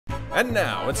And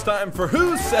now it's time for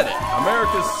Who Said It,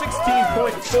 America's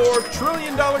 $16.4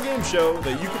 trillion game show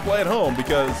that you can play at home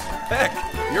because, heck,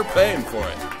 you're paying for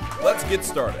it. Let's get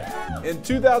started. In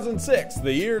 2006,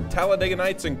 the year Talladega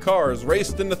Nights and cars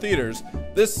raced into theaters,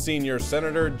 this senior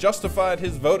senator justified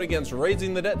his vote against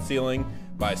raising the debt ceiling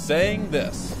by saying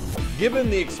this: "Given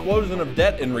the explosion of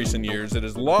debt in recent years, it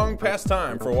is long past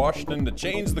time for Washington to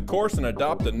change the course and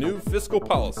adopt a new fiscal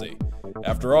policy.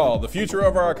 After all, the future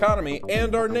of our economy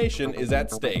and our nation is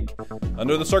at stake.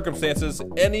 Under the circumstances,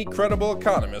 any credible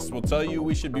economist will tell you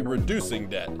we should be reducing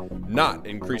debt, not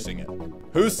increasing it."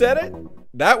 Who said it?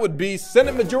 That would be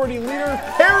Senate Majority Leader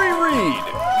Harry Reid.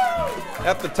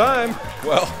 At the time,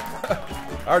 well,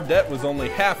 our debt was only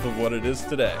half of what it is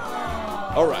today.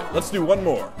 All right, let's do one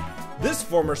more. This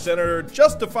former senator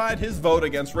justified his vote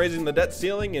against raising the debt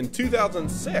ceiling in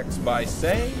 2006 by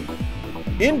saying,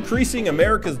 "Increasing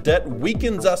America's debt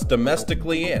weakens us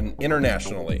domestically and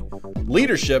internationally.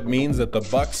 Leadership means that the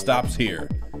buck stops here.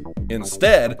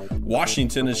 Instead,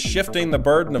 Washington is shifting the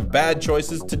burden of bad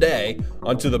choices today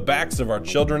onto the backs of our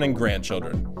children and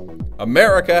grandchildren.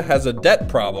 America has a debt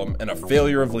problem and a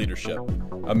failure of leadership.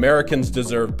 Americans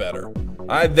deserve better.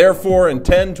 I therefore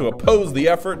intend to oppose the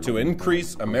effort to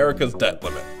increase America's debt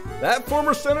limit." That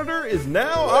former senator is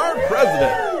now our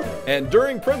president. And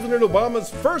during President Obama's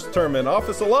first term in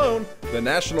office alone, the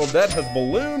national debt has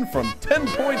ballooned from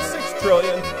 $10.6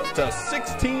 trillion to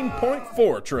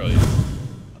 $16.4 trillion.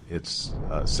 It's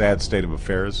a sad state of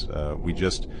affairs. We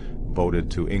just voted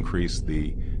to increase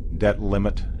the debt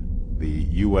limit. The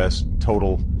U.S.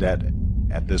 total debt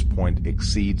at this point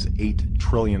exceeds $8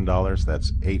 trillion.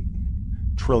 That's 8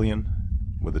 trillion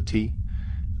with a T.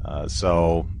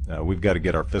 So we've got to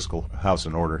get our fiscal house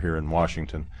in order here in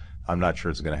Washington. I'm not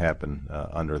sure it's going to happen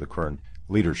under the current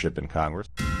leadership in Congress.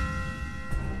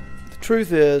 The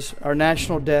truth is, our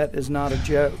national debt is not a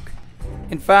joke.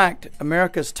 In fact,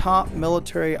 America's top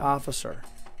military officer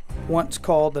once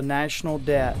called the national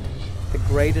debt the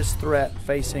greatest threat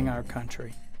facing our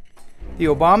country. The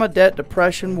Obama debt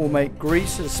depression will make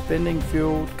Greece's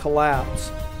spending-fueled collapse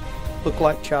look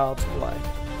like child's play.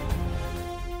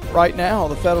 Right now,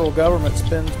 the federal government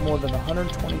spends more than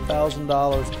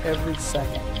 $120,000 every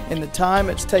second. In the time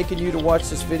it's taken you to watch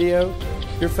this video,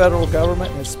 your federal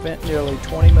government has spent nearly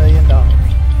 $20 million.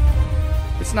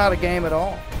 It's not a game at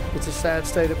all. It's a sad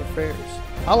state of affairs.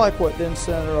 I like what then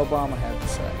Senator Obama had to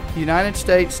say. The United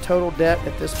States' total debt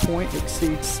at this point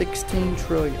exceeds $16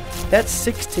 trillion. That's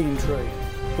 $16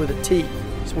 trillion with a T.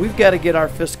 So we've got to get our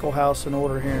fiscal house in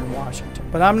order here in Washington.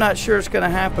 But I'm not sure it's going to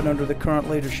happen under the current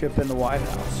leadership in the White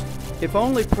House. If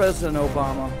only President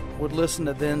Obama would listen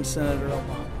to then Senator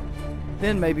Obama,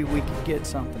 then maybe we could get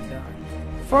something done.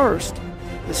 First,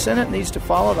 the Senate needs to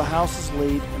follow the House's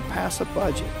lead and pass a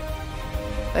budget.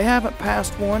 They haven't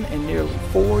passed one in nearly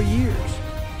 4 years.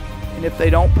 And if they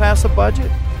don't pass a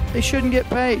budget, they shouldn't get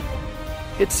paid.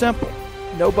 It's simple.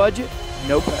 No budget,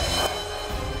 no pay.